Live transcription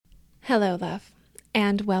Hello, love,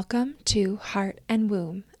 and welcome to Heart and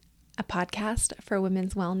Womb, a podcast for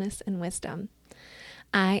women's wellness and wisdom.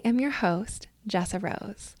 I am your host, Jessa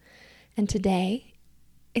Rose, and today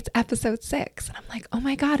it's episode 6. And I'm like, oh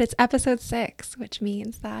my God, it's episode 6, which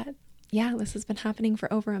means that, this has been happening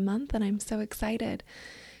for over a month, and I'm so excited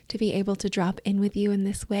to be able to drop in with you in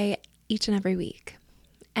this way each and every week.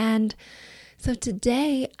 And so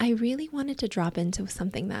today, I really wanted to drop into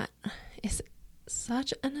something that is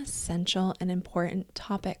such an essential and important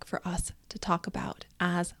topic for us to talk about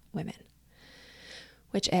as women,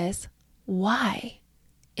 which is, why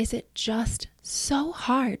is it just so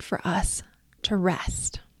hard for us to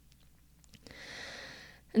rest?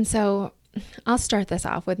 And so I'll start this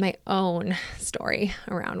off with my own story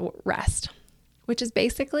around rest, which is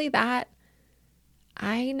basically that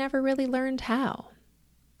I never really learned how.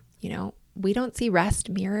 We don't see rest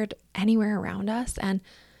mirrored anywhere around us, and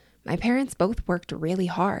my parents both worked really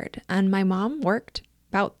hard, and my mom worked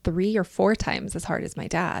about 3 or 4 times as hard as my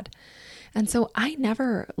dad. And so I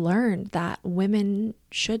never learned that women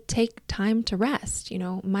should take time to rest.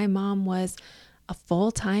 My mom was a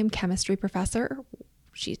full-time chemistry professor.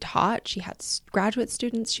 She taught, she had graduate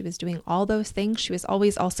students, she was doing all those things. She was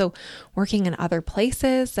always also working in other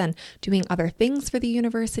places and doing other things for the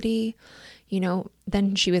university.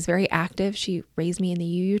 Then she was very active. She raised me in the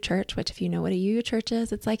UU church, which if you know what a UU church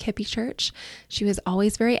is, it's like hippie church. She was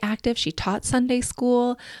always very active. She taught Sunday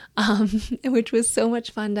school, which was so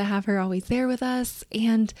much fun to have her always there with us.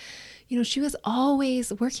 And, she was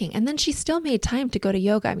always working. And then she still made time to go to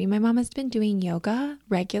yoga. I mean, my mom has been doing yoga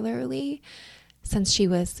regularly since she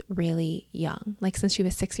was really young, like since she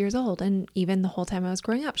was 6 years old. And even the whole time I was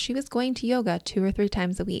growing up, she was going to yoga 2 or 3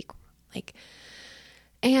 times a week.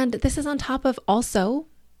 And this is on top of also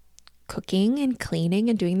cooking and cleaning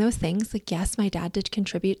and doing those things. Yes, my dad did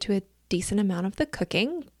contribute to a decent amount of the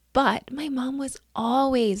cooking, but my mom was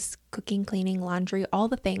always cooking, cleaning, laundry, all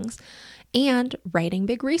the things, and writing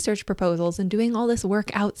big research proposals and doing all this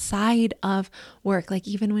work outside of work.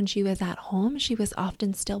 Even when she was at home, she was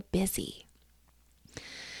often still busy.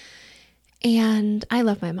 And I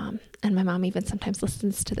love my mom, and my mom even sometimes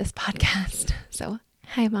listens to this podcast. So,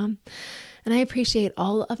 hi, Mom. And I appreciate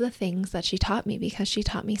all of the things that she taught me, because she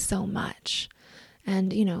taught me so much.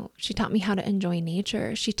 And, she taught me how to enjoy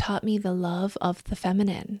nature. She taught me the love of the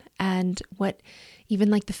feminine and what even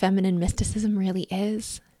the feminine mysticism really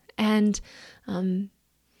is. And, but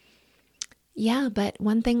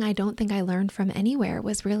one thing I don't think I learned from anywhere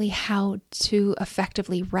was really how to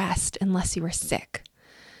effectively rest unless you were sick.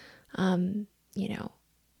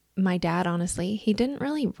 My dad, honestly, he didn't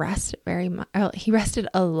really rest very much. He rested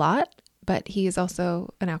a lot, but he is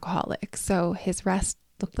also an alcoholic. So his rest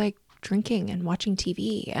looked like drinking and watching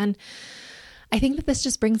TV. And I think that this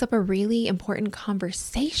just brings up a really important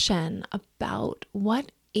conversation about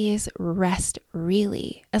what is rest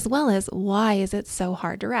really, as well as why is it so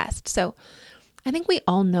hard to rest. So I think we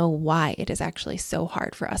all know why it is actually so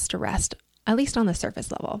hard for us to rest, at least on the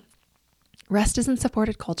surface level. Rest isn't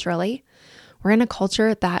supported culturally. We're in a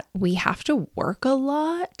culture that we have to work a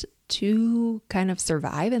lot to kind of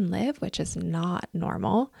survive and live, which is not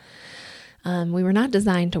normal. We were not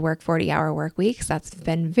designed to work 40-hour work weeks. That's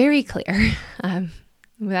been very clear.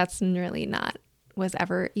 That's really not was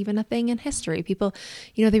ever even a thing in history. People,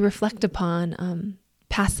 they reflect upon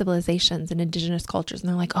past civilizations and indigenous cultures, and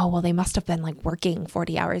they're like, oh, well, they must have been working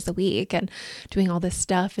 40 hours a week and doing all this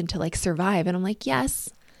stuff and to survive. And I'm like,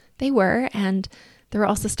 yes, they were. And there are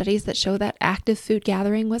also studies that show that active food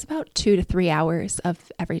gathering was about 2 to 3 hours of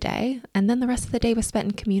every day. And then the rest of the day was spent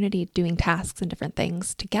in community doing tasks and different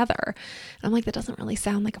things together. And I'm like, that doesn't really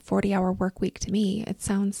sound like a 40-hour work week to me. It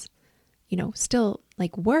sounds, still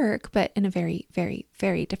like work, but in a very, very,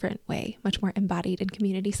 very different way, much more embodied and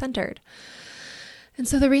community centered. And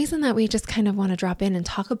so the reason that we just kind of want to drop in and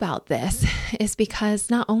talk about this is because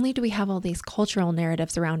not only do we have all these cultural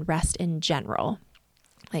narratives around rest in general,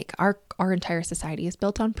 our entire society is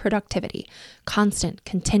built on productivity, constant,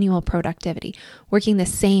 continual productivity, working the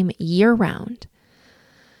same year round.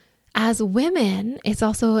 As women, it's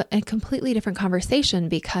also a completely different conversation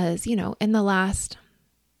because, in the last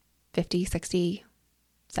 50, 60,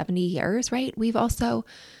 70 years, right, we've also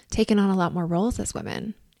taken on a lot more roles as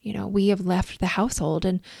women. We have left the household,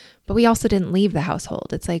 but we also didn't leave the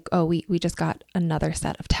household. It's like, oh, we just got another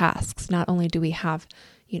set of tasks. Not only do we have,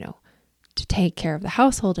 to take care of the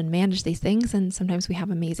household and manage these things. And sometimes we have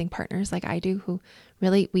amazing partners like I do who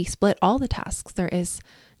really, we split all the tasks. There is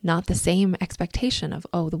not the same expectation of,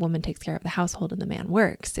 oh, the woman takes care of the household and the man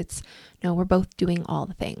works. It's no, we're both doing all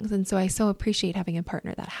the things. And so I so appreciate having a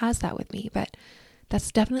partner that has that with me. But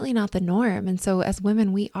That's definitely not the norm. And so as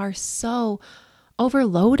women, we are so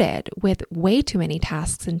overloaded with way too many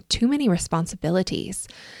tasks and too many responsibilities.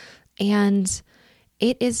 And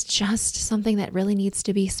it is just something that really needs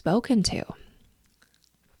to be spoken to.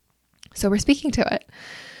 So we're speaking to it.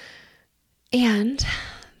 And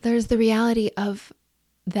there's the reality of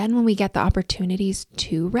then when we get the opportunities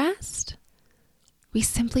to rest, we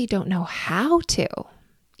simply don't know how to.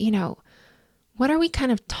 What are we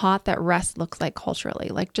kind of taught that rest looks like culturally?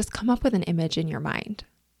 Like, just come up with an image in your mind.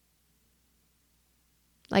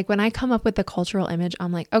 Like, when I come up with the cultural image,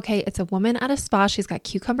 I'm like, okay, it's a woman at a spa. She's got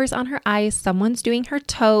cucumbers on her eyes. Someone's doing her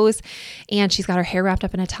toes, and she's got her hair wrapped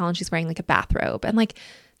up in a towel, and she's wearing like a bathrobe. And like,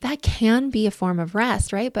 that can be a form of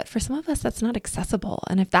rest, right? But for some of us, that's not accessible.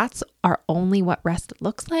 And if that's our only what rest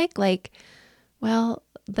looks like, well,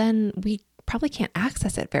 then we probably can't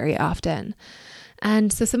access it very often.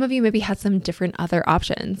 And so some of you maybe had some different other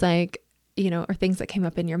options, like, or things that came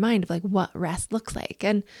up in your mind of like what rest looks like.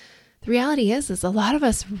 And the reality is a lot of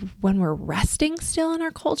us, when we're resting still in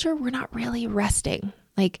our culture, we're not really resting.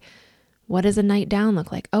 Like, what does a night down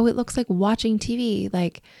look like? Oh, it looks like watching TV,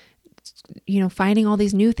 like, finding all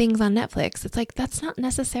these new things on Netflix. It's like, that's not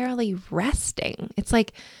necessarily resting. It's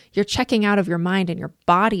like you're checking out of your mind and your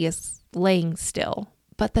body is laying still.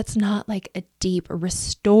 But that's not like a deep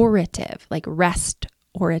restorative, like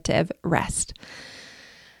restorative rest.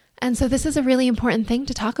 And so this is a really important thing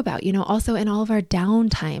to talk about, also in all of our down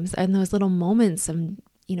times and those little moments and,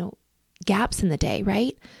 gaps in the day,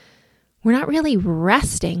 right? We're not really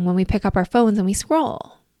resting when we pick up our phones and we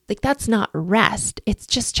scroll. Like, that's not rest. It's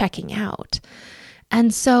just checking out.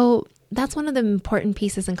 And so that's one of the important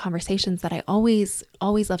pieces in conversations that I always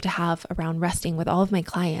love to have around resting with all of my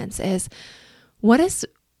clients is, what is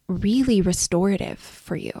really restorative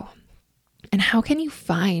for you? And how can you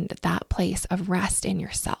find that place of rest in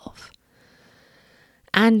yourself?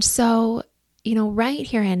 And so, right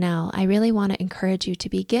here and now, I really want to encourage you to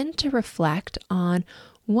begin to reflect on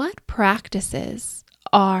what practices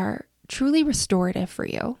are truly restorative for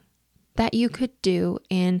you that you could do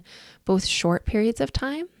in both short periods of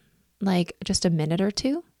time, like just a minute or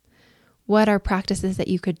two. What are practices that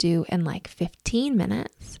you could do in like 15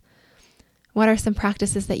 minutes? What are some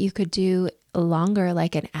practices that you could do longer,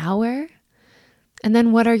 like an hour? And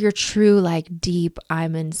then what are your true, like deep,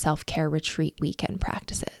 I'm in self-care retreat weekend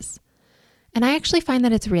practices? And I actually find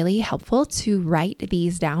that it's really helpful to write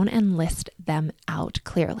these down and list them out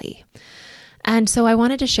clearly. And so I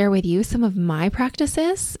wanted to share with you some of my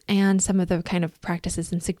practices and some of the kind of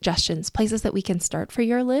practices and suggestions, places that we can start for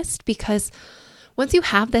your list, because once you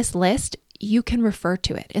have this list, you can refer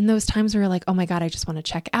to it in those times where you're like, oh my God, I just want to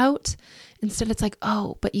check out. Instead, it's like,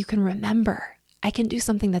 oh, but you can remember, I can do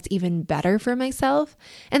something that's even better for myself.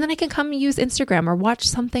 And then I can come use Instagram or watch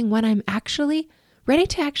something when I'm actually ready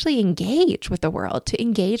to actually engage with the world, to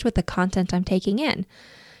engage with the content I'm taking in.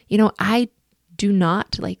 I do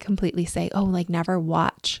not like completely say, oh, like never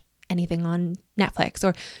watch anything on Netflix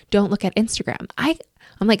or don't look at Instagram.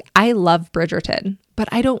 I'm like, I love Bridgerton, but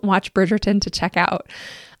I don't watch Bridgerton to check out.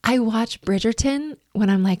 I watch Bridgerton when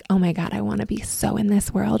I'm like, oh my God, I want to be so in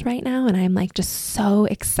this world right now. And I'm like, just so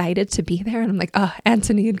excited to be there. And I'm like, oh,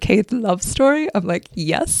 Anthony and Kate's love story. I'm like,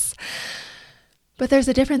 yes. But there's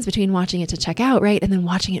a difference between watching it to check out, right? And then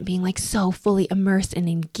watching it being like so fully immersed and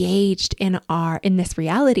engaged in this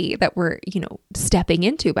reality that we're, stepping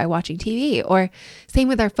into by watching TV. Or same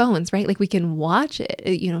with our phones, right? Like we can watch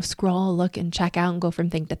it, scroll, look and check out and go from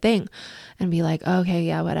thing to thing and be like, okay,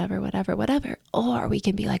 yeah, whatever. Or we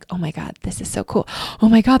can be like, oh my God, this is so cool. Oh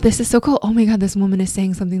my God, this is so cool. Oh my God, this woman is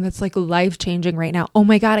saying something that's like life-changing right now. Oh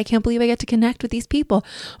my God, I can't believe I get to connect with these people.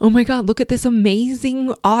 Oh my God, look at this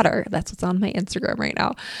amazing otter. That's what's on my Instagram right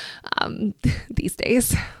now. These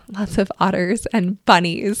days, lots of otters and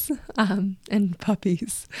bunnies, and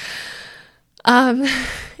puppies.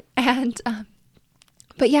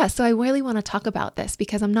 But yeah, so I really want to talk about this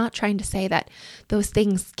because I'm not trying to say that those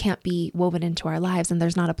things can't be woven into our lives and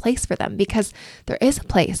there's not a place for them, because there is a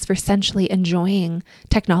place for essentially enjoying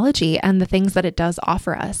technology and the things that it does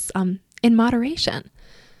offer us, in moderation.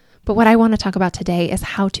 But what I want to talk about today is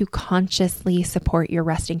how to consciously support your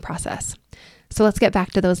resting process. So let's get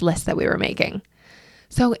back to those lists that we were making.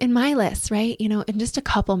 So in my list, right, in just a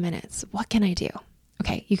couple minutes, what can I do?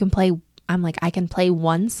 Okay, I can play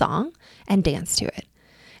one song and dance to it.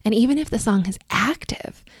 And even if the song is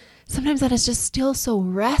active, sometimes that is just still so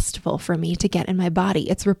restful for me to get in my body.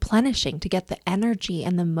 It's replenishing to get the energy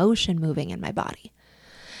and the motion moving in my body.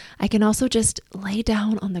 I can also just lay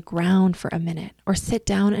down on the ground for a minute or sit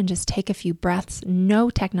down and just take a few breaths, no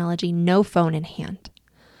technology, no phone in hand.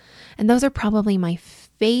 And those are probably my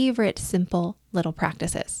favorite simple little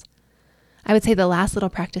practices. I would say the last little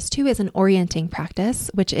practice too is an orienting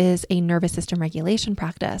practice, which is a nervous system regulation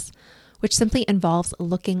practice, which simply involves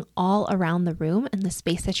looking all around the room and the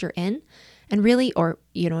space that you're in. And really, or,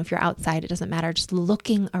 if you're outside, it doesn't matter, just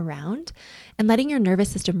looking around and letting your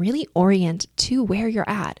nervous system really orient to where you're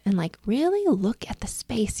at and like really look at the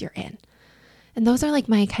space you're in. And those are like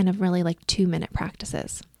my kind of really like 2-minute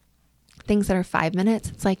practices. Things that are 5 minutes,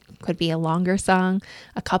 it's like could be a longer song,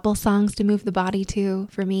 a couple songs to move the body to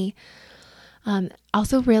for me.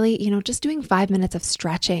 Also really, just doing 5 minutes of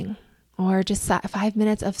stretching or just 5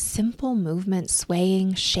 minutes of simple movement,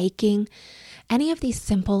 swaying, shaking. Any of these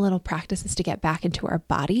simple little practices to get back into our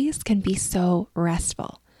bodies can be so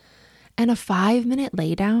restful. And a 5-minute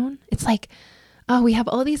lay down, it's like, oh, we have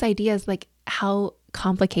all these ideas like how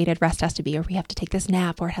complicated rest has to be, or we have to take this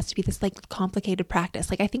nap, or it has to be this like complicated practice.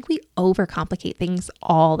 Like I think we overcomplicate things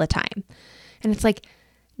all the time. And it's like,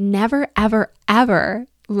 never, ever, ever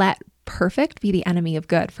let perfect be the enemy of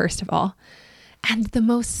good, first of all. And the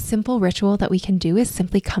most simple ritual that we can do is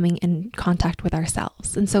simply coming in contact with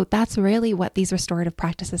ourselves. And so that's really what these restorative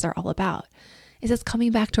practices are all about, is it's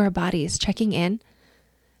coming back to our bodies, checking in,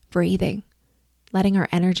 breathing, letting our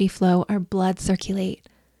energy flow, our blood circulate.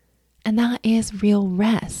 And that is real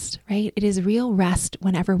rest, right? It is real rest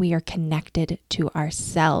whenever we are connected to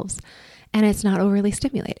ourselves and it's not overly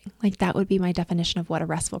stimulating. Like that would be my definition of what a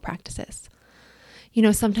restful practice is.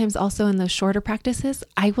 Sometimes also in those shorter practices,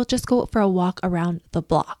 I will just go for a walk around the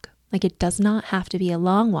block. Like it does not have to be a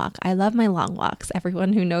long walk. I love my long walks.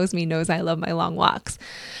 Everyone who knows me knows I love my long walks.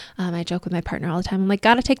 I joke with my partner all the time. I'm like,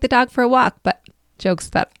 gotta take the dog for a walk, but jokes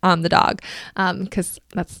that I'm the dog, because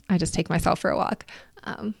I just take myself for a walk.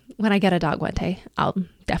 When I get a dog one day, I'll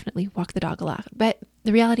definitely walk the dog a lot. But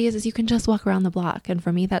the reality is you can just walk around the block. And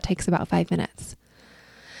for me, that takes about 5 minutes.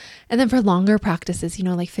 And then for longer practices,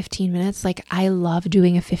 like 15 minutes, like I love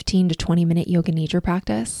doing a 15 to 20 minute yoga nidra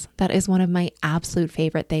practice. That is one of my absolute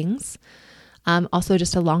favorite things. Also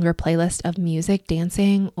just a longer playlist of music,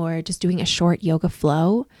 dancing, or just doing a short yoga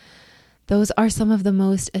flow. Those are some of the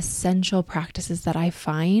most essential practices that I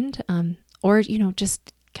find, or,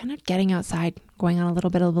 just kind of getting outside, going on a little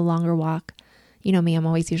bit of a longer walk. Me, I'm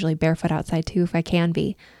always usually barefoot outside too, if I can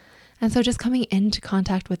be. And so just coming into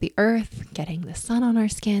contact with the earth, getting the sun on our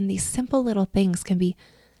skin, these simple little things can be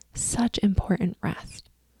such important rest.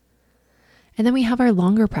 And then we have our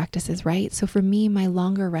longer practices, right? So for me, my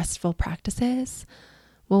longer restful practices,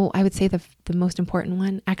 well, I would say the most important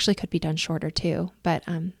one actually could be done shorter too, but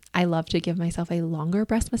I love to give myself a longer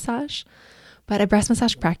breast massage. But a breast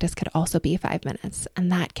massage practice could also be 5 minutes,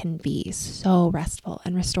 and that can be so restful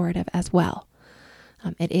and restorative as well.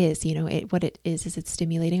 It is, what it is it's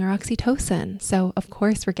stimulating our oxytocin. So of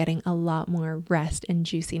course we're getting a lot more rest and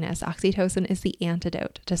juiciness. Oxytocin is the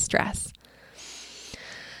antidote to stress.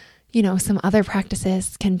 Some other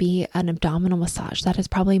practices can be an abdominal massage. That is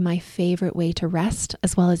probably my favorite way to rest,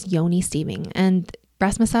 as well as yoni steaming. And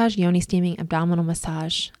breast massage, yoni steaming, abdominal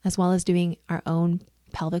massage, as well as doing our own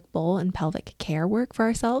pelvic bowl and pelvic care work for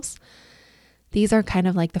ourselves. These are kind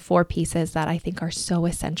of like the 4 pieces that I think are so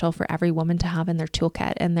essential for every woman to have in their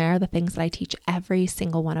toolkit. And they're the things that I teach every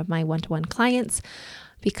single one of my one-to-one clients,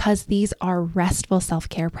 because these are restful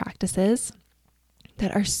self-care practices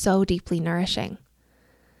that are so deeply nourishing.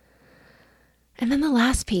 And then the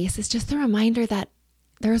last piece is just the reminder that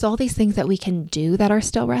there's all these things that we can do that are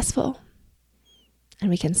still restful. And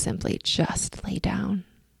we can simply just lay down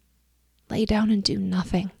and do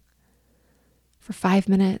nothing for 5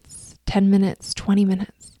 minutes, 10 minutes, 20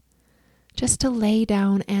 minutes, just to lay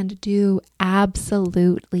down and do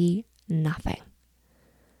absolutely nothing.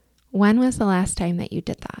 When was the last time that you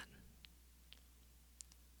did that?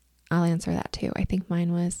 I'll answer that too. I think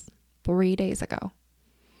mine was 3 days ago.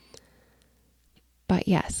 But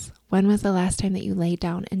yes, when was the last time that you laid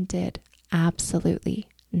down and did absolutely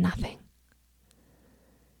nothing?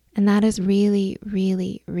 And that is really,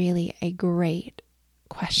 really, really a great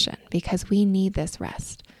question, because we need this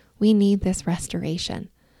rest. We need this restoration.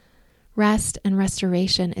 Rest and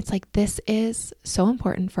restoration, it's like this is so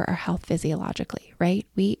important for our health physiologically, right?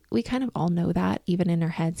 We kind of all know that, even in our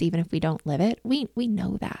heads, even if we don't live it, we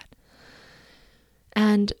know that.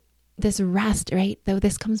 And this rest, right? Though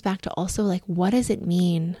this comes back to also like, what does it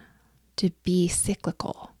mean to be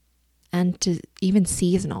cyclical and to even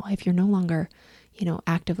seasonal if you're no longer,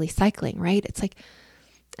 actively cycling, right? It's like,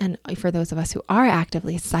 and for those of us who are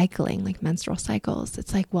actively cycling, like menstrual cycles,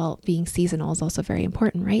 it's like, well, being seasonal is also very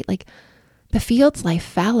important, right? Like the fields lie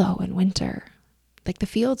fallow in winter, like the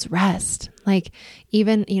fields rest, like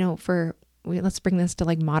even, for let's bring this to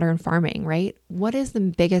like modern farming, right? What is the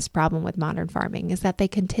biggest problem with modern farming is that they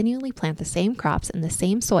continually plant the same crops in the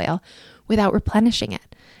same soil without replenishing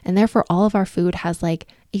it. And therefore all of our food has like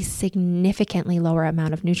a significantly lower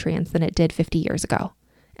amount of nutrients than it did 50 years ago.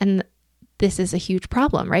 And this is a huge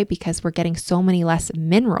problem, right? Because we're getting so many less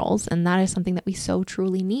minerals, and that is something that we so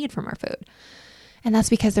truly need from our food. And that's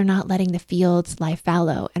because they're not letting the fields lie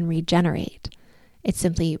fallow and regenerate. It's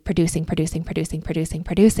simply producing.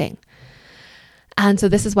 And so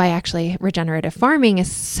this is why actually regenerative farming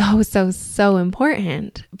is so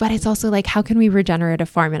important. But it's also like, how can we regenerative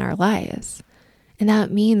farm in our lives? And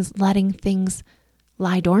that means letting things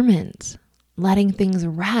lie dormant, letting things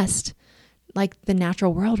rest, like the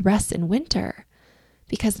natural world rests in winter.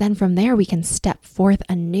 Because then from there, we can step forth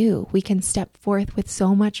anew. We can step forth with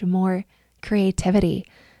so much more creativity,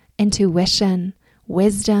 intuition,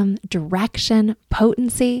 wisdom, direction,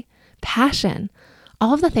 potency, passion.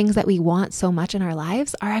 All of the things that we want so much in our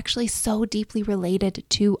lives are actually so deeply related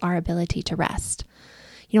to our ability to rest.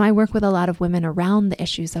 I work with a lot of women around the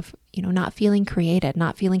issues of, not feeling created,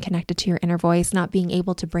 not feeling connected to your inner voice, not being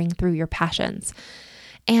able to bring through your passions.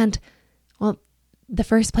 And well, the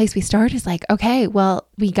first place we start is like, okay, well,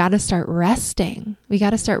 we got to start resting. We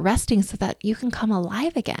got to start resting so that you can come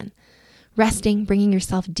alive again. Resting, bringing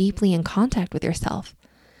yourself deeply in contact with yourself.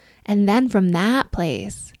 And then from that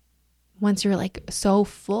place, once you're like so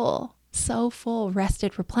full,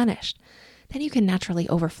 rested, replenished, then you can naturally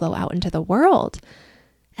overflow out into the world.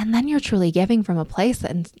 And then you're truly giving from a place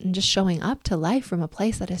and just showing up to life from a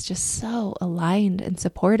place that is just so aligned and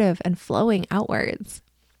supportive and flowing outwards.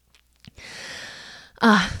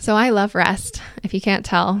 So I love rest. If you can't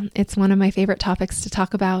tell, it's one of my favorite topics to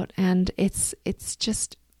talk about. And it's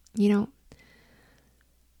just, it's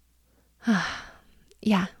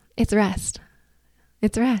rest.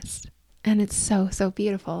 It's rest. And it's so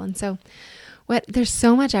beautiful. And so there's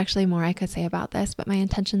so much actually more I could say about this, but my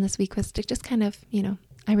intention this week was to just kind of,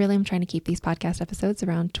 I really am trying to keep these podcast episodes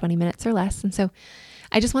around 20 minutes or less. And so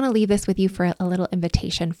I just want to leave this with you for a little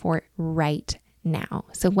invitation for right now.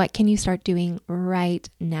 So what can you start doing right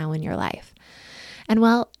now in your life? And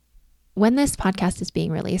well, when this podcast is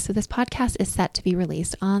being released, so this podcast is set to be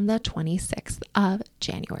released on the 26th of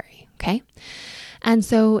January. Okay. And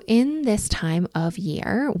so in this time of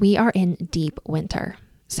year, we are in deep winter.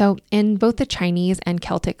 So in both the Chinese and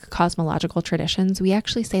Celtic cosmological traditions, we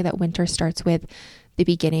actually say that winter starts with the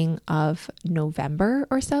beginning of November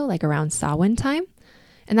or so, like around Samhain time.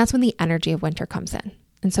 And that's when the energy of winter comes in.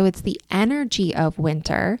 And so it's the energy of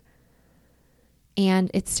winter,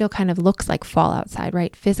 and it still kind of looks like fall outside,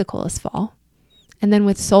 right? Physical is fall. And then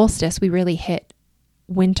with solstice, we really hit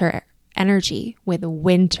winter energy with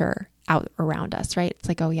winter out around us, right? It's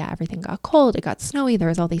like, oh yeah, everything got cold, it got snowy, there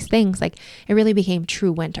was all these things, like it really became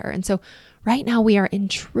true winter. And so right now we are in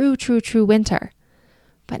true winter.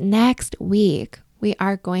 But next week, we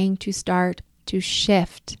are going to start to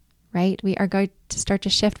shift, right? We are going to start to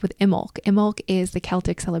shift with Imbolc. Imbolc is the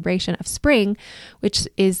Celtic celebration of spring, which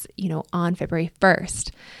is, on February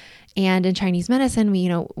 1st. And in Chinese medicine,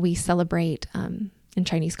 we celebrate, in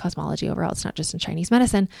Chinese cosmology overall, it's not just in Chinese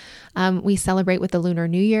medicine, we celebrate with the Lunar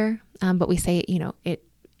New Year, but we say,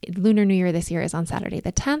 Lunar New Year this year is on Saturday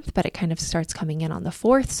the 10th, but it kind of starts coming in on the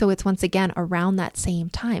 4th. So it's once again around that same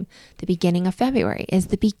time. The beginning of February is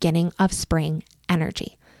the beginning of spring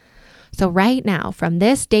energy. So right now, from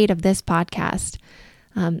this date of this podcast,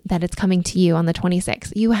 that it's coming to you on the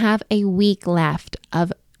 26th, you have a week left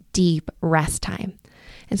of deep rest time.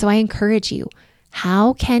 And so I encourage you,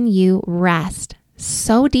 how can you rest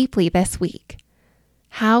so deeply this week?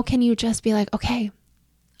 How can you just be like, okay,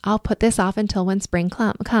 I'll put this off until when spring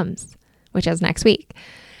comes, which is next week.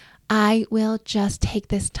 I will just take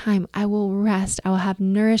this time. I will rest. I will have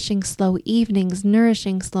nourishing, slow evenings,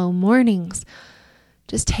 nourishing, slow mornings.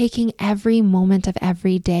 Just taking every moment of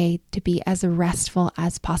every day to be as restful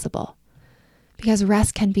as possible. Because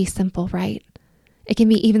rest can be simple, right? It can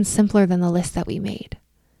be even simpler than the list that we made.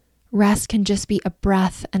 Rest can just be a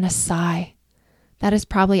breath and a sigh. That is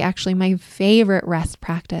probably actually my favorite rest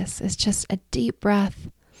practice, is just a deep breath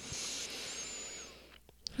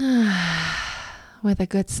with a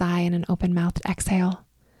good sigh and an open-mouthed exhale.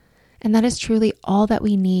 And that is truly all that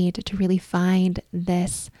we need to really find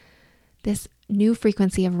this new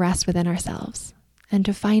frequency of rest within ourselves, and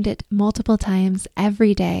to find it multiple times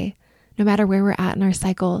every day, no matter where we're at in our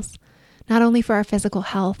cycles, not only for our physical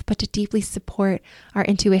health, but to deeply support our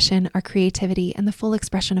intuition, our creativity, and the full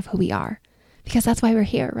expression of who we are. Because that's why we're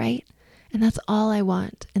here, right? And that's all I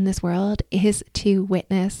want in this world, is to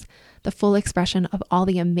witness the full expression of all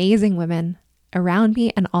the amazing women around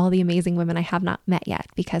me and all the amazing women I have not met yet,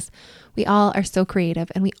 because we all are so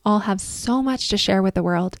creative and we all have so much to share with the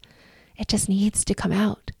world. It just needs to come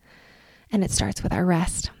out. And it starts with our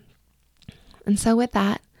rest. And so with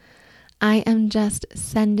that, I am just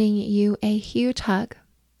sending you a huge hug.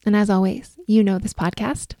 And as always, you know this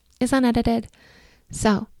podcast is unedited.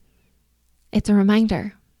 So it's a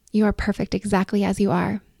reminder, you are perfect exactly as you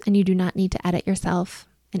are, and you do not need to edit yourself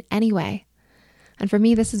in any way. And for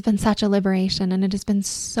me, this has been such a liberation, and it has been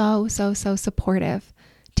so supportive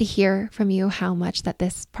to hear from you how much that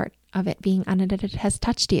this part of it being unedited has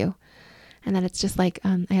touched you. And then it's just like,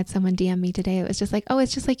 I had someone DM me today. It was just like, oh,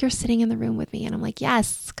 it's just like you're sitting in the room with me. And I'm like,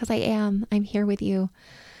 yes, because I'm here with you.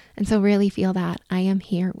 And so really feel that I am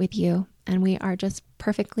here with you, and we are just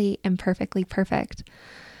perfectly and perfectly perfect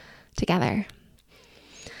together.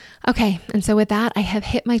 Okay. And so with that, I have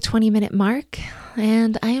hit my 20-minute mark,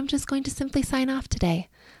 and I am just going to simply sign off today.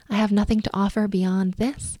 I have nothing to offer beyond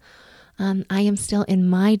this. I am still in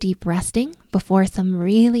my deep resting before some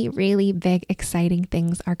really, really big, exciting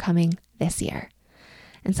things are coming this year.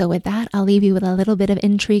 And so with that, I'll leave you with a little bit of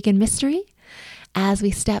intrigue and mystery as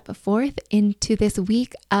we step forth into this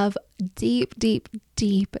week of deep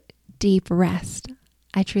rest.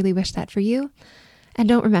 I truly wish that for you. And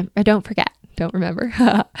don't forget,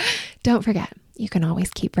 you can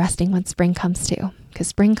always keep resting when spring comes too, because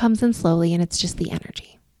spring comes in slowly and it's just the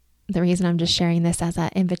energy. The reason I'm just sharing this as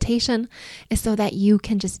an invitation is so that you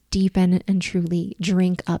can just deepen and truly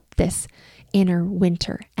drink up this inner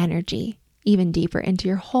winter energy even deeper into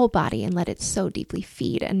your whole body and let it so deeply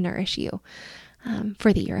feed and nourish you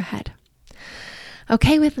for the year ahead.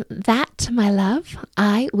 Okay, with that, my love,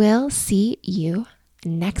 I will see you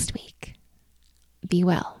next week. Be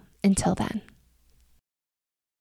well until then.